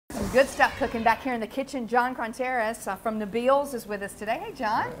good stuff cooking back here in the kitchen. John Cronteras from Nabeels is with us today. Hey,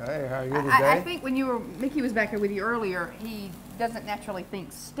 John. Hey, how are you today? I think when Mickey was back here with you earlier, he doesn't naturally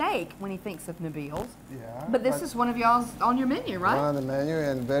think steak when he thinks of Nabeels. Yeah. But this is one of y'all's on your menu, right? One on the menu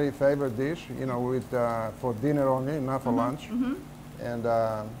and very favorite dish, you know, with for dinner only, not for lunch. And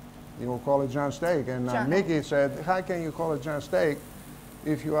you will call it John Steak. And Mickey said, how can you call it John Steak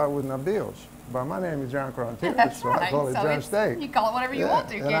if you are with Nabeels? But my name is John Cronteras, That's so right. I call it John Steak. You call it whatever you want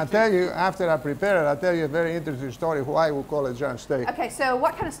to, And I tell you, after I prepare it, I'll tell you a very interesting story why we call it John Steak. Okay, so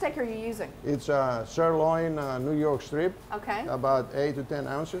what kind of steak are you using? It's a sirloin New York strip, okay, about 8 to 10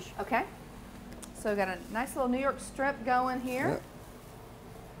 ounces. Okay, so we got a nice little New York strip going here.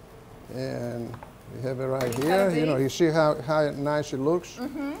 Yeah. And we have it right here. You know, you see how nice it looks?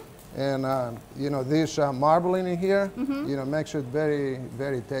 And you know, this marbling in here, you know, makes it very,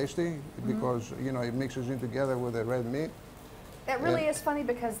 very tasty because, you know, it mixes in together with the red meat. It really is funny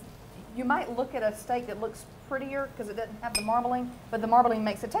because you might look at a steak that looks prettier because it doesn't have the marbling, but the marbling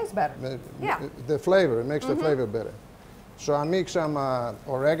makes it taste better. The flavor, it makes the flavor better. So I mix some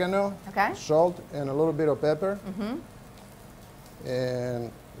oregano, salt, and a little bit of pepper,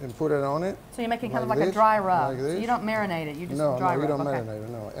 and put it on it. So you're making kind of like a dry rub. So you don't marinate it, you just dry rub. No, we don't marinate it,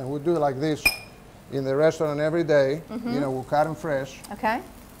 no. And we do it like this in the restaurant every day. You know, we'll cut them fresh. Okay.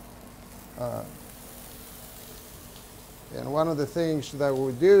 And one of the things that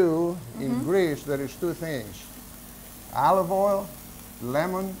we do in Greece, there is two things. Olive oil,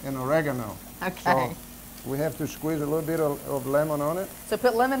 lemon, and oregano. Okay. So we have to squeeze a little bit of lemon on it. So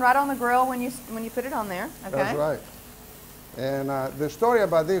put lemon right on the grill when you put it on there. Okay. That's right. And the story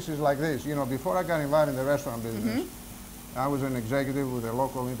about this is like this. You know, before I got involved in the restaurant business, I was an executive with a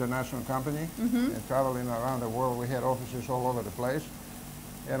local international company and traveling around the world. We had offices all over the place.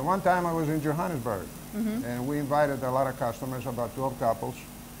 And one time I was in Johannesburg, and we invited a lot of customers, about 12 couples.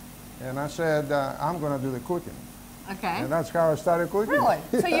 And I said, I'm going to do the cooking. Okay. And that's how I started cooking. Really?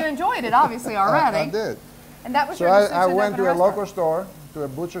 So you enjoyed it, obviously, already. I did. And that was so your decision. I went to a local store, to a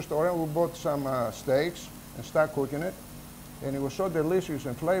butcher store, and we bought some steaks and started cooking it. And it was so delicious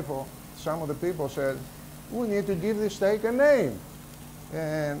and flavorful, some of the people said, we need to give this steak a name.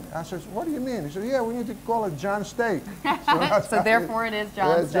 And I said, what do you mean? He said, yeah, we need to call it John Steak. So therefore it is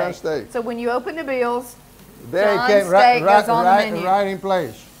John Steak. John Steak. So when you open Nabeels, John Steak goes on the menu. Right in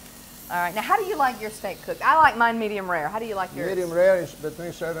place. All right, now how do you like your steak cooked? I like mine medium rare. How do you like yours? Medium rare is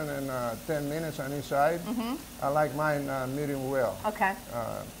between 7 and 10 minutes on each side. I like mine medium well. Okay.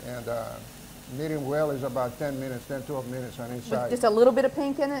 Medium well is about 10 minutes, 10, 12 minutes on each side. Just a little bit of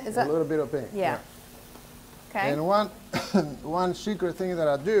pink in it? Is that? A little bit of pink. Yeah. Okay. And one secret thing that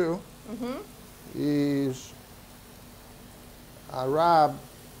I do is I rub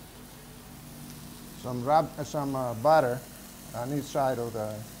some butter on each side of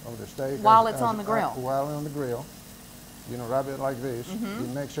the steak. While it's on the grill. While on the grill. You know, rub it like this. It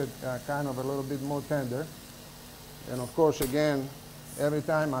makes it kind of a little bit more tender. And of course, again, every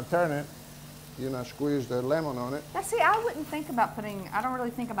time I turn it, you know, squeeze the lemon on it. Now, see, I wouldn't think about I don't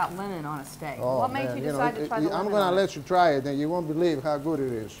really think about lemon on a steak. Oh, what made you decide to try the lemon? I'm going to let you try it, and you won't believe how good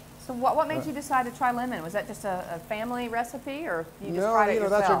it is. So what made you decide to try lemon? Was that just a family recipe, or you just tried it yourself? No, you know,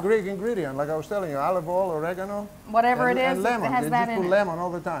 that's a Greek ingredient. Like I was telling you, olive oil, oregano. Whatever it is, and lemon. It has that in it. You just put lemon all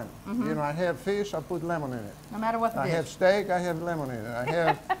the time. You know, I have fish, I put lemon in it. No matter what the dish. I have steak, I have lemon in it. I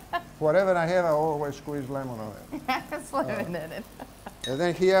have, whatever I have, I always squeeze lemon on it. That's lemon in it. And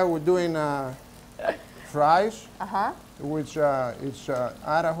then here we're doing fries, which it's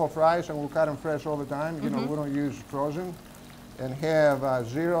Idaho fries, and we cut them fresh all the time. You know, we don't use frozen, and have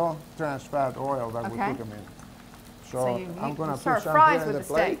 0 trans fat oil that we cook them in. So I'm going to put some fries here in with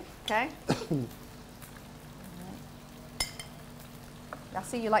the the plate. Steak. Okay. I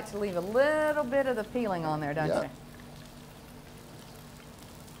see you like to leave a little bit of the peeling on there, don't you?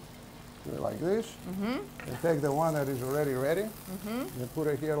 Do it like this. And take the one that is already ready and put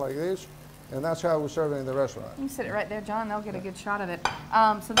it here like this. And that's how we serve it in the restaurant. You sit it right there, John. They'll get a good shot of it.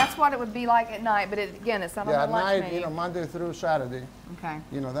 So that's what it would be like at night, but again, it's not on the lunch menu. At night, you know, Monday through Saturday. Okay.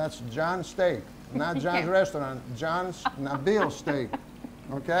 You know, that's John's Steak, not John's Restaurant. John's Nabeels Steak.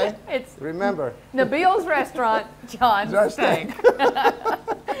 Okay? Remember. Nabeels Restaurant, John's Steak.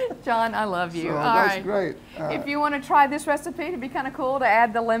 John, I love you. So All that's right. great. If you want to try this recipe, it'd be kind of cool to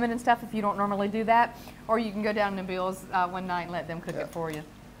add the lemon and stuff if you don't normally do that. Or you can go down to Nabeels one night and let them cook it for you.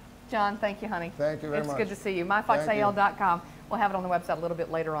 John, thank you, honey. Thank you very much. It's good to see you. MyFoxAL.com. We'll have it on the website a little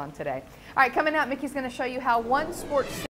bit later on today. All right, coming out, Mickey's going to show you how one sports